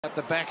At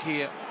the back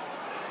here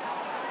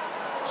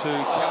to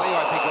Kelly,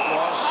 I think it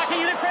was. Lucky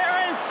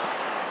interference.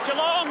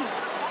 Geelong.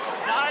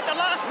 No, the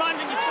last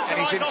moment you took. And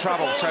he's in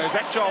trouble. So is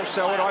that Joel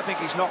Selwood? I think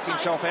he's knocked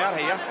himself out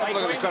here.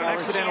 Look, he's got an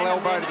accidental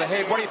elbow to the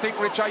head. What do you think,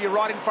 Richo? You're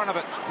right in front of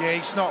it. Yeah,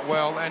 he's not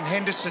well, and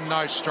Henderson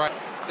knows straight.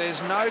 There's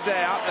no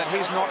doubt that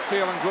he's not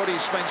feeling good.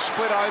 He's been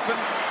split open.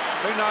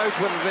 Who knows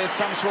whether there's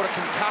some sort of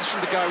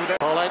concussion to go with it.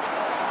 Pollock,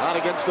 hard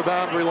against the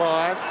boundary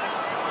line.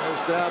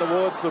 Goes down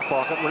towards the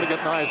pocket, reading it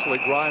nicely.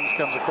 Grimes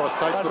comes across,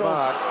 takes the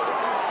mark,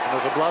 and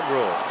there's a blood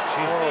rule.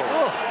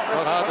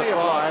 Not hard to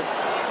find.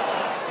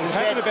 It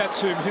happened about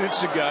 2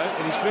 minutes ago,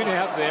 and he's been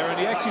out there, and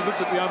he actually looked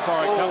at the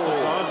umpire a couple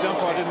of times. The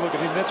umpire didn't look at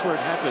him. That's where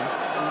it happened.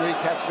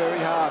 Recaps very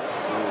hard.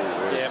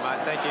 Yeah,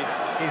 mate, thank you.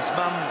 His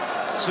mum,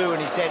 Sue,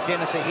 and his dad,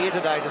 Dennis, are here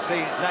today to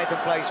see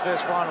Nathan play his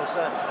first final,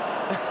 so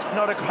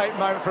not a great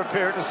moment for a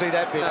parent to see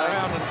that bit.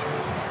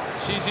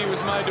 Shizzy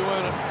was made to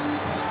earn it.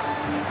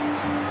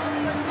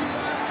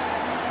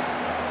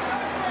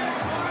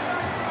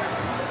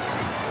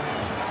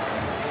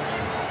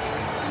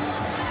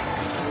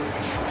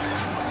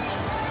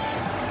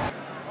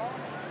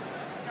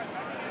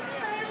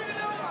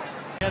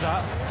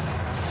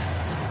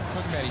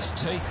 Talking about his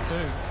teeth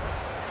too.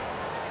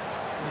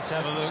 Let's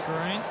have a look.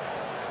 Screen.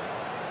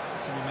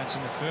 So we're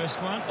matching the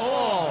first one.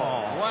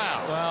 Oh,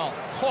 wow. Well,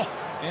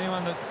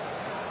 anyone that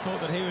thought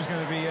that he was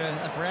going to be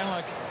a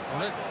Brownlow.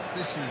 Well,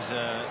 this is.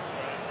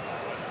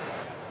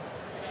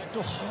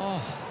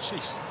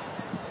 Jeez.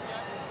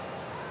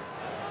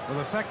 Well,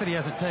 the fact that he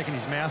hasn't taken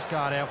his mouth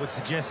guard out would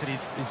suggest that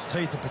his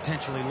teeth are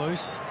potentially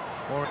loose.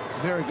 Or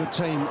very good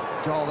team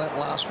goal, that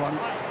last one.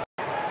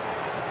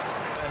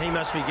 He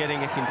must be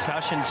getting a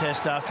concussion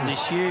test after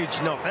this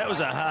huge knock. That was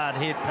a hard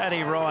hit.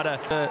 Paddy Ryder,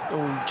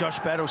 Josh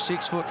Battle,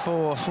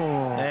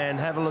 6'4", and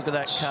have a look at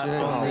that cut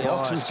on the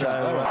eye. So,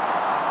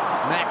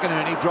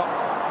 McInerney dropped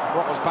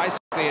what was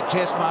basically a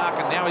test mark,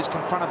 and now he's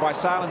confronted by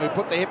Salem, who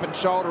put the hip and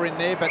shoulder in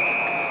there, but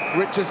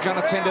Rich is going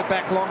to send it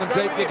back long and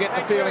deep. You get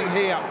the feeling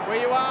here. Where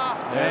you are.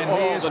 And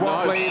he is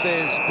wobbly.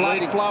 There's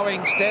blood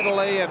flowing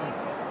steadily, and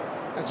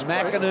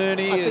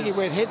McInerney I think he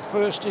went head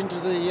first into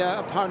the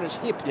opponent's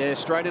hip. Yeah,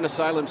 straight into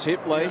Salem's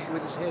hip, Lee. Yeah,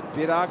 with his head.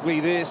 Bit ugly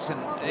this, and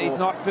he's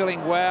not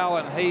feeling well,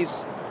 and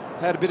he's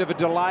had a bit of a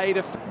delay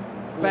to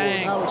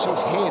bang. No, it's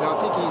his head. I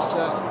think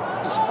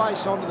his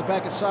face onto the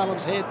back of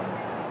Salem's head.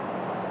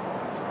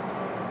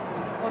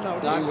 Oh no,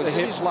 it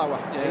is lower.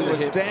 Yeah, he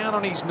was down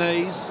on his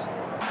knees.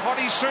 On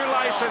his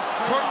shoelaces,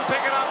 couldn't pick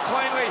it up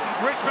cleanly.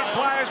 Richmond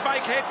players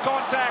make head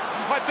contact.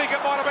 I think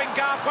it might have been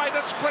Garthwaite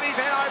that split his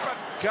head open.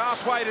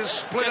 Garthwaite is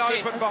split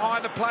open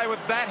behind the play with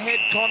that head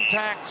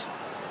contact.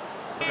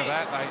 Look at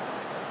that, mate.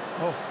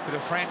 Bit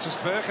of Francis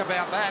Burke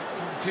about that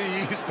from a few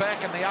years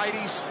back in the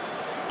 80s.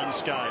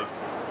 unscathed.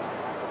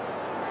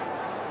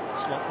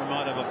 Looks like we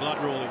might have a blood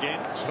rule again.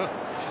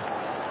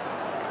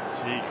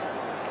 Gee,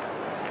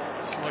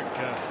 it's like.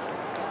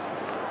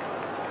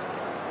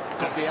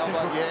 Copped the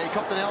elbow, yeah, he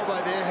copped an elbow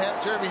there.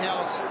 Jeremy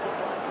Howe's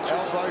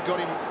elbow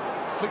got him,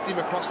 flicked him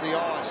across the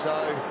eye, so...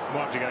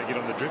 Might have to go get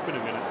on the drip in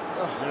a minute.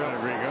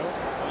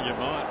 You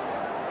might.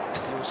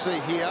 You'll see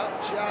here,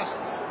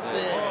 just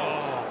there.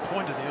 Oh,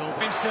 point of the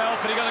elbow. Himself,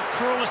 but he got the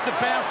cruelest of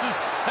bounces,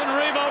 and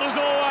Revolt as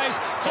always,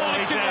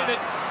 fully committed.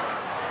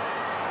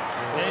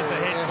 There's the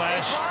head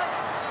clash,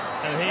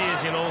 and he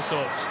is in all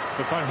sorts.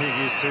 The funny thing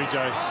is too,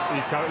 Jace, it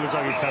looks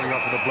like he's coming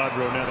off with the blood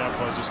rule. Now the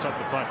umpires just stopped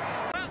the play.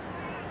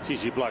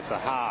 Geez, you blokes are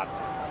hard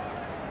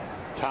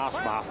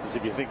taskmasters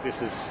if you think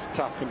this is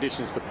tough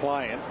conditions to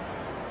play in.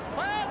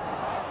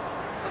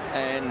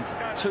 And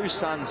two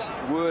sons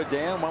were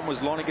down. One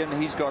was Lonigan,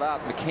 he's got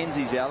up.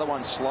 Mackenzie's the other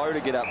one, slow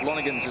to get up.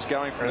 Lonigan's just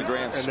going from the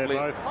ground. And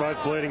they're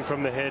both bleeding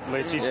from the head,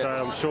 Lechy, so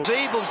I'm sure.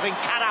 Zeebel's been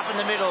cut up in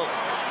the middle.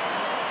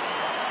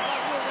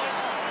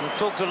 We've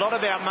talked a lot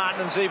about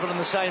Martin and Zeeble in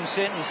the same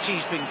sentence.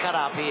 Geez, been cut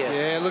up here.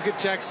 Yeah, look at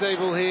Jack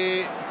Zeeble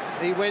here.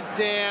 He went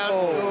down.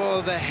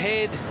 Oh, the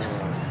head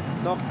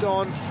knocked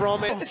on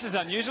from it. This is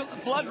unusual.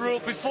 Blood rule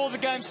before the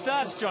game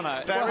starts,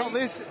 Jono. Well,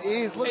 this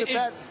is, look at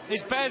that.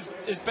 Is Baz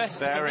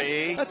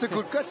Barry. That's a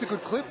good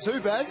clip too,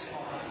 Baz.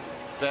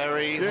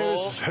 Barry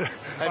Hall.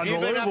 Have you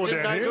been up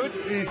to no good?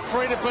 He's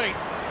free to beat.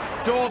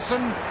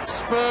 Dawson,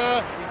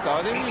 Spur.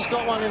 I think he's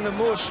got one in the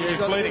mush. He's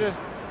bleeding.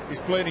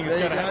 He's bleeding. He's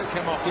going to have to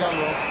come off blood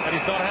rule. And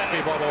he's not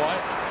happy, by the way.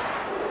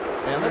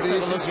 Now let's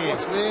have a look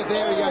here.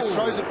 There he goes,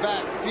 throws it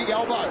back. Big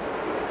elbow.